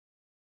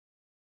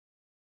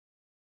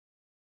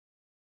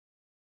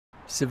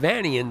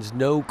Savannahans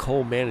know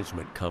Kole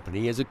Management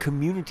Company as a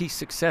community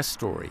success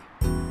story.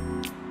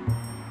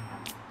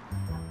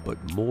 But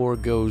more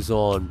goes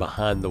on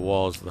behind the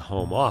walls of the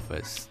home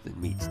office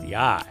than meets the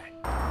eye.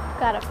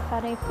 Got a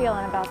funny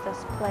feeling about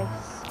this place.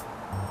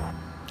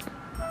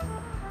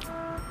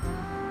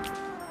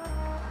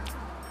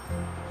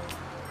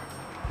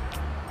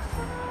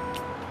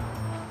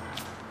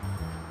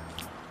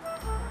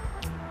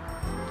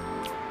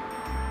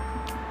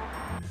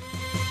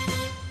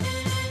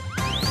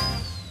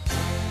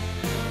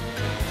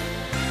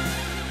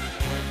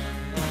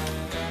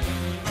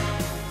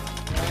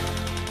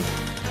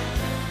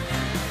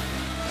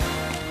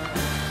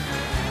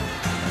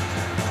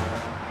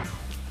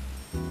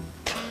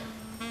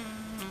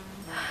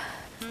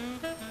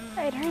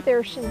 I'd heard there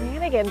were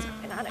shenanigans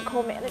going on at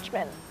Kole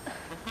Management.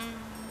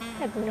 I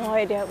had no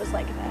idea it was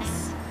like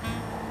this.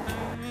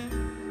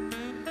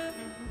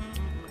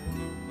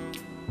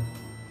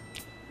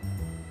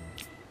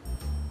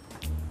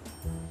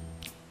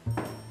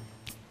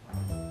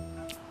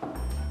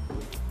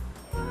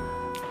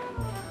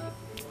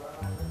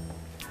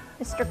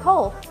 Mr.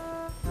 Kole.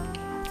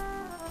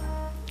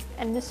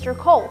 And Mr.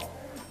 Kole,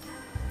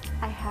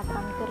 I have it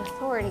on good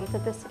authority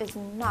that this is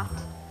not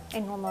a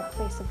normal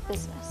place of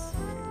business.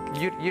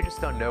 You just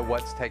don't know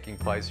what's taking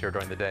place here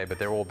during the day, but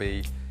there will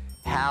be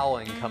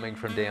howling coming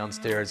from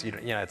downstairs. You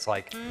know, it's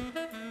like,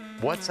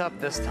 what's up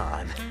this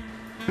time?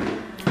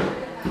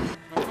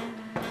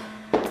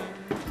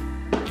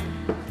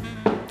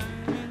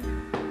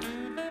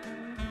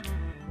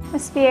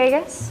 Miss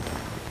Villegas,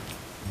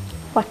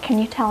 what can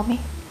you tell me?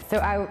 So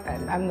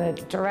I'm the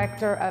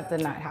director of the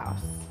Nut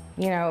House.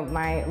 You know,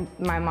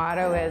 my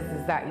motto is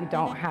that you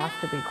don't have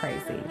to be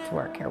crazy to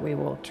work here. We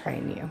will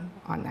train you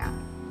on that.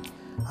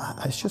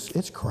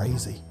 It's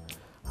crazy.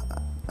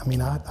 I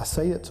mean, I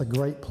say it's a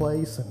great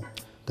place and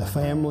the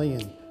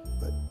family,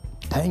 but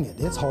dang it,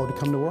 it's hard to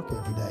come to work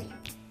every day.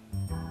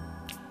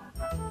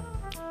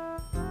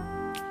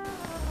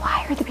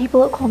 Why are the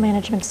people at Kole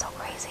Management so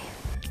crazy?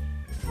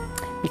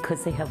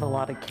 Because they have a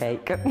lot of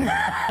cake. They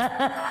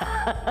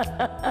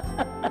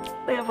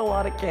have a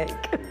lot of cake.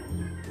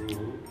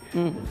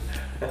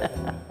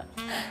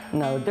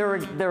 No, they're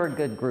a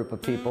good group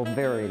of people,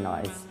 very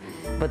nice,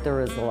 but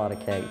there is a lot of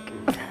cake.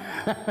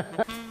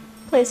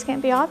 Place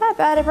can't be all that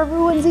bad if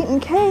everyone's eating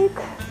cake.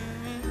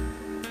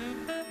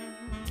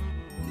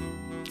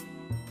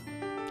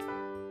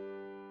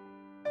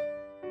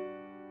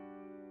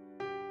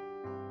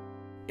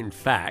 In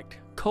fact,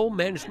 Kole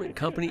Management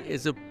Company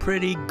is a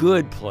pretty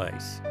good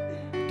place.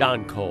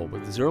 Don Kole,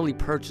 with his early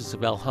purchase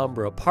of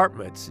Alhambra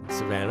Apartments in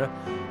Savannah,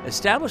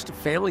 established a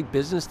family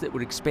business that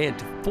would expand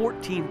to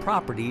 14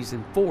 properties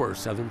in 4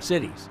 southern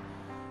cities.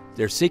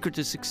 Their secret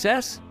to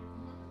success?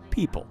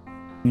 People.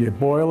 You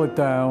boil it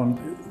down,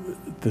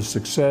 the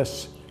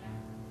success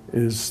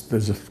is,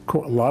 there's a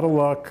lot of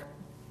luck,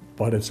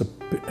 but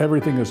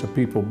everything is a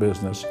people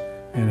business.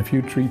 And if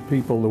you treat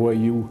people the way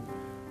you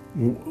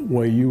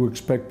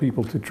expect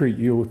people to treat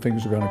you,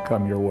 things are going to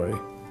come your way.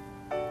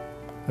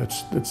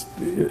 It's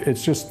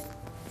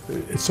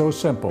so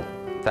simple.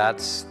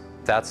 That's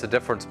the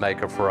difference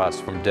maker for us.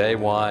 From day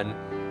one,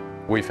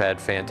 we've had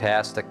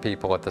fantastic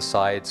people at the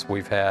sites.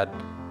 We've had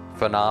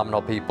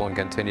phenomenal people and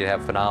continue to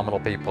have phenomenal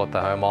people at the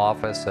home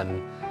office,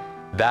 and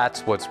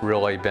that's what's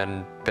really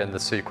been the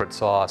secret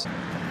sauce.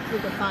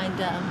 We'll go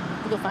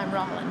find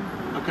Roland.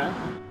 Okay.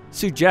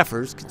 Sue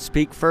Jeffers can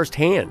speak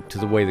firsthand to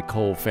the way the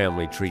Kole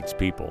family treats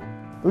people.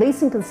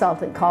 Leasing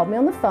consultant called me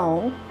on the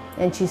phone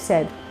and she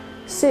said,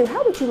 "Sue,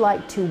 how would you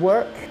like to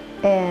work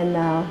and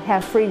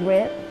have free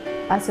rent?"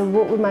 I said,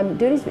 "What would my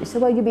duties be?" She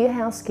said, "Well, you'd be a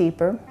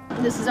housekeeper."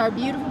 This is our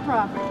beautiful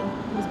property.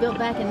 It was built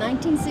back in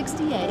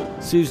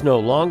 1968. Sue's no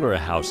longer a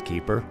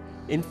housekeeper.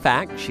 In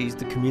fact, she's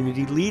the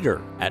community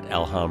leader at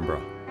Alhambra.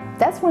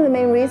 That's one of the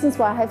main reasons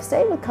why I have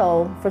stayed with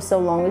Kole for so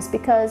long, is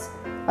because,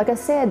 like I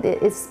said,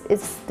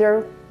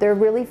 they're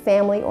really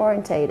family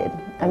orientated.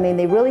 I mean,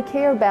 they really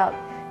care about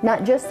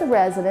not just the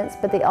residents,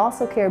 but they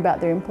also care about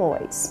their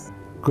employees.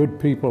 Good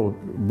people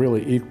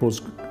really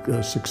equals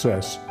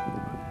success.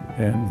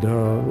 And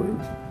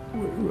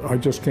I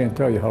just can't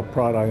tell you how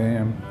proud I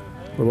am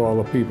with all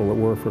the people that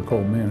work for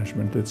Kole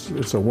Management.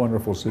 It's a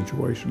wonderful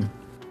situation.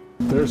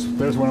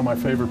 There's one of my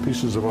favorite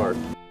pieces of art.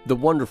 The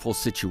wonderful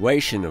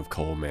situation of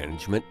Kole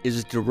Management is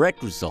a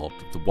direct result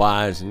of the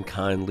wise and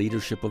kind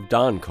leadership of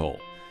Don Kole,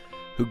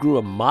 who grew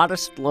a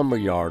modest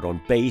lumberyard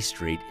on Bay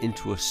Street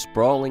into a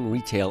sprawling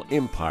retail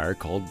empire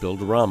called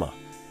Builderama.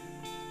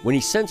 When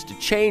he sensed a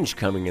change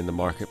coming in the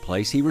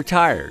marketplace, he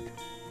retired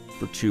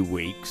for 2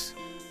 weeks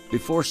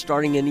before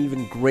starting an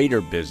even greater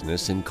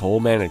business in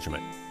Kole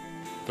Management.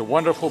 The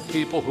wonderful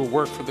people who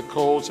work for the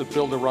Koles at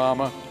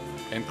Builderama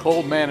and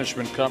Kole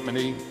Management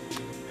Company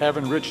have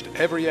enriched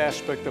every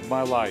aspect of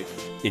my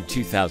life. In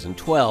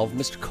 2012,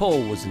 Mr.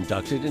 Kole was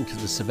inducted into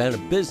the Savannah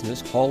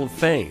Business Hall of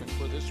Fame.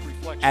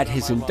 At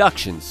his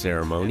induction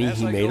ceremony,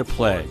 he made a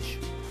pledge.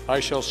 I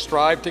shall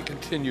strive to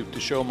continue to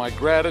show my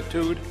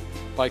gratitude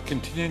by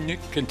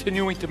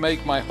continuing to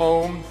make my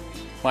home,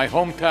 my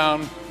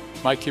hometown,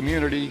 my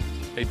community,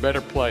 a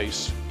better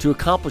place. To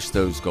accomplish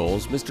those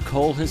goals, Mr.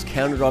 Kole has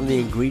counted on the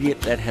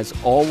ingredient that has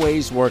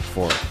always worked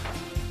for him: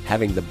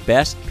 having the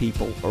best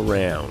people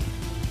around.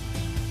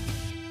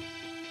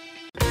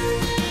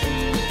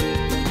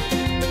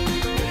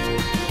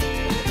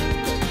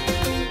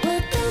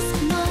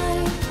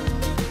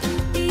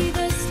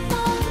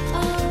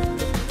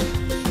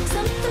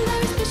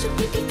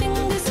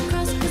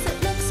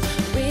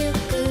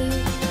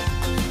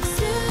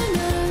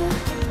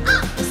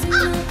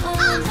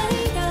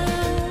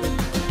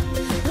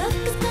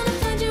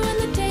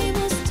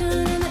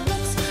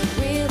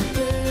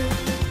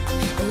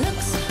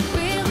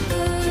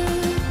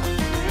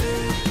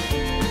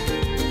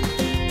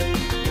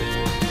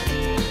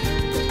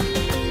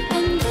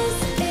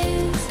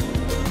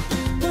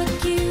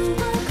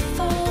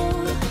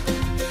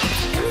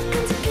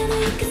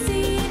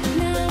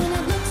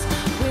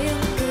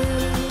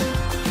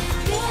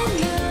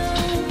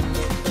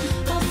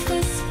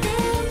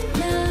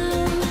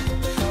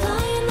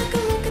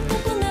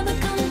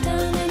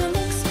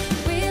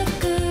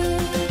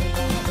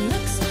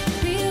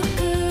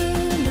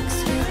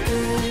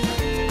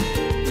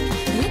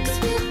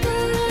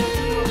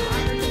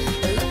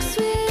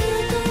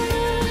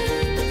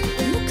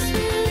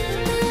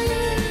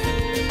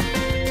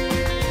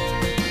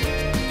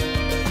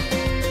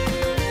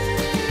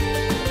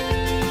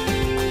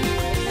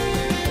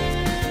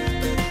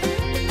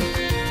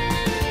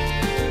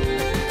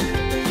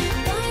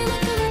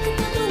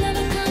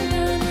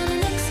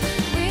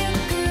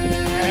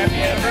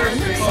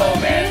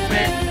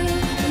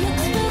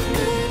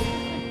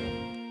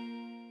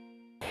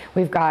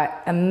 We've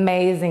got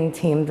amazing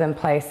teams in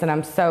place, and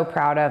I'm so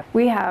proud of.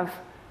 We have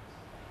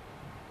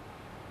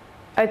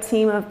a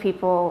team of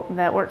people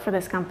that work for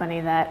this company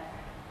that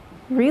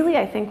really,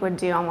 I think, would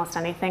do almost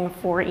anything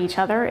for each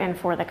other and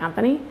for the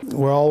company.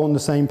 We're all on the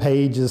same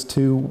page as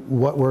to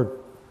what we're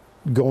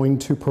going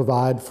to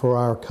provide for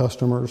our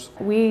customers.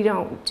 We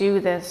don't do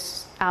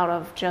this out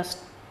of just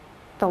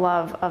the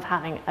love of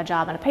having a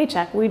job and a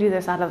paycheck. We do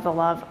this out of the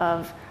love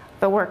of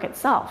the work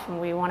itself, and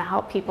we want to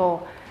help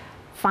people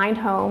find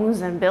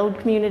homes and build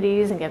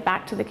communities and give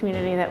back to the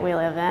community that we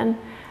live in.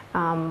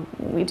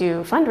 We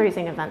do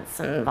fundraising events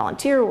and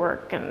volunteer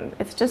work, and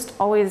it's just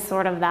always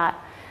sort of that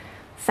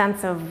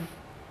sense of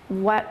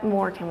what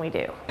more can we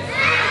do?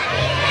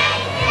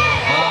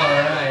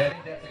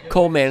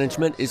 Kole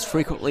management is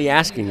frequently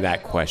asking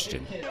that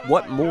question: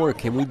 what more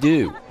can we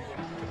do?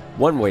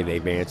 One way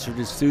they've answered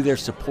is through their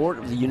support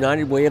of the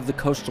United Way of the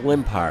Coastal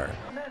Empire,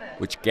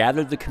 which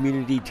gathered the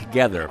community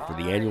together for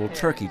the annual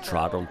turkey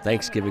trot on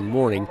Thanksgiving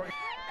morning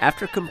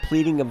after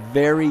completing a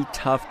very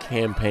tough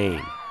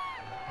campaign.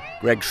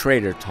 Greg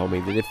Schrader told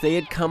me that if they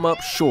had come up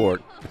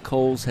short, the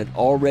Koles had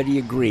already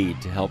agreed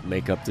to help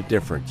make up the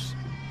difference.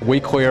 We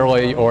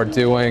clearly are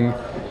doing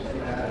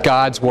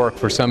God's work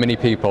for so many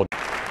people.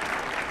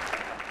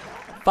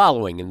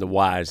 Following in the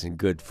wise and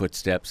good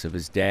footsteps of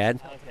his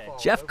dad,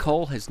 Jeff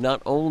Kole has not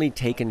only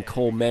taken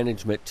Kole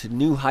management to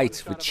new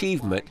heights of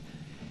achievement,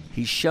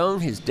 he's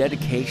shown his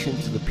dedication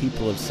to the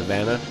people of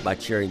Savannah by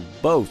chairing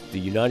both the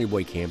United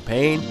Way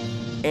campaign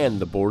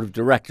and the board of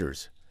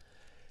directors.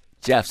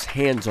 Jeff's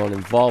hands-on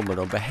involvement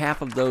on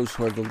behalf of those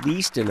who are the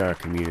least in our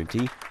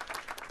community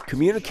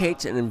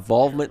communicates an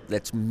involvement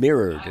that's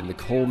mirrored in the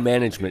Kole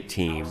management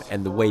team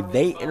and the way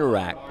they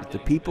interact with the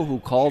people who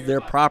call their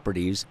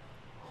properties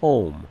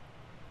home.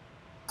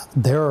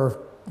 There are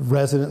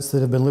residents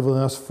that have been living with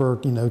us for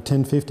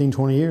 10, 15,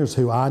 20 years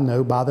who I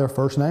know by their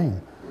first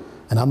name.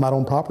 And I'm not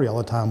on property all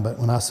the time, but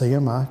when I see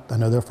them, I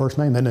know their first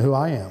name. They know who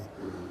I am.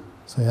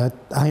 So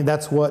I think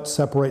that's what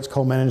separates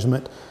Kole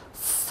management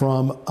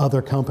from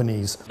other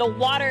companies. The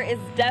water is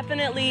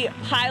definitely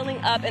piling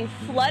up and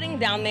flooding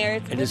down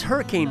there. And as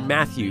Hurricane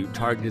Matthew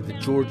targeted the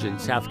Georgia and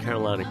South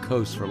Carolina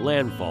coast for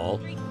landfall,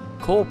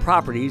 Kole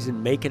Properties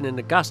in Macon and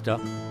Augusta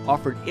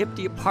offered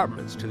empty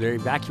apartments to their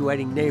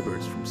evacuating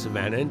neighbors from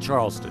Savannah and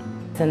Charleston.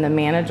 And the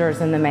managers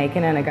in the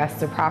Macon and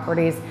Augusta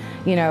properties,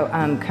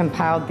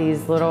 compiled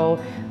these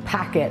little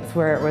packets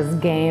where it was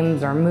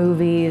games or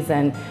movies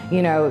and,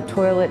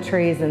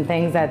 toiletries and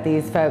things that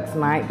these folks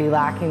might be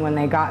lacking when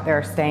they got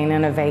there staying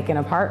in a vacant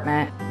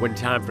apartment. When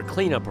time for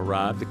cleanup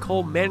arrived, the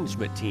Kole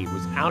management team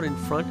was out in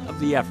front of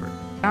the effort.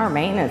 Our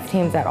maintenance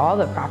teams at all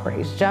the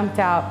properties jumped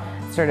out,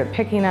 started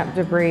picking up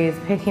debris,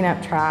 picking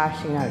up trash,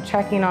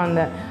 checking on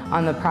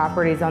the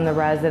properties, on the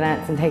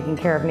residents, and taking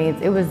care of needs.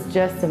 It was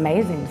just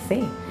amazing to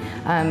see.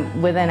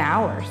 Within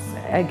hours,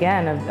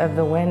 again, of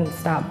the wind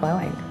stopped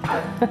blowing.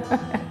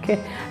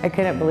 I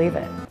couldn't believe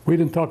it. We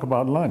didn't talk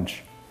about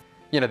lunch.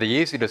 The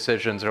easy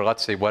decisions are,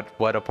 let's see,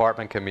 what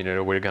apartment community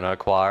are we going to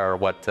acquire, or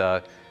what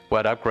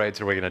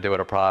upgrades are we going to do at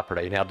a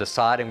property. Now,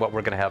 deciding what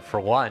we're going to have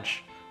for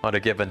lunch on a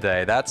given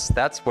day,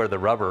 that's where the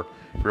rubber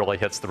really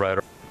hits the road.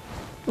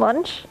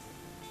 Lunch?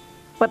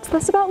 What's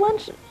this about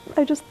lunch?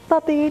 I just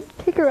thought they ate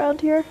cake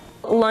around here.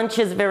 Lunch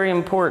is very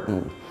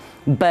important,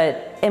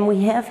 and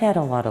we have had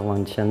a lot of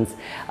luncheons.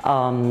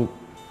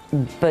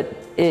 But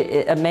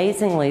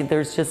amazingly,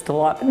 there's just a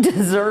lot of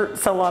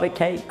desserts, a lot of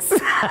cakes.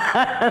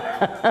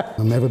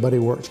 Everybody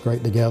works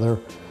great together.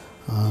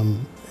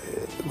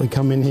 We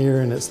come in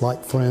here and it's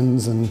like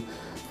friends and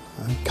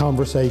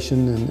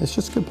conversation, and it's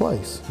just a good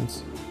place.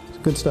 It's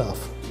good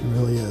stuff. It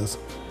really is.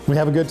 We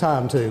have a good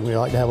time too. We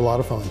like to have a lot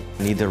of fun.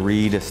 I need to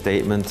read a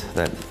statement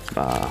that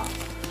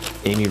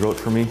Amy wrote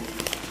for me.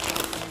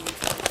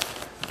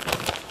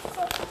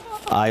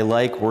 I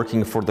like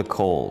working for the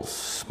Koles.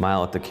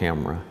 Smile at the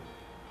camera.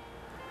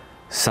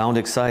 Sound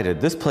excited.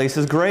 This place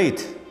is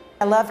great.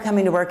 I love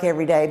coming to work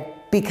every day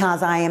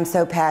because I am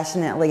so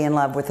passionately in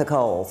love with the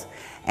Koles.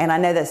 And I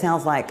know that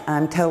sounds like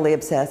I'm totally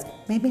obsessed,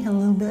 maybe a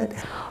little bit.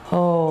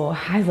 Oh,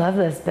 I love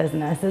this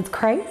business. It's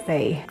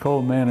crazy.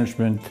 Kole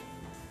Management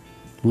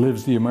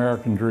lives the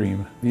American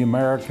dream. The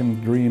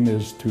American dream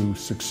is to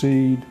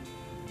succeed,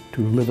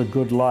 to live a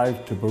good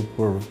life, to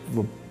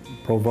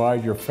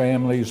provide your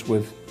families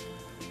with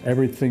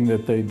everything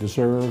that they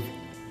deserve,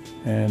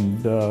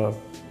 and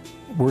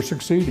we're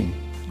succeeding,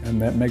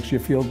 and that makes you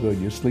feel good.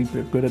 You sleep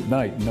good at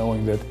night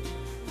knowing that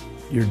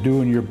you're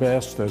doing your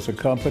best as a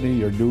company,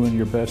 you're doing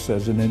your best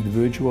as an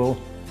individual,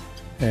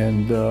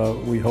 and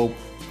we hope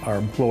our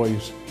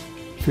employees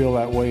feel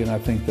that way, and I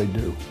think they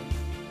do.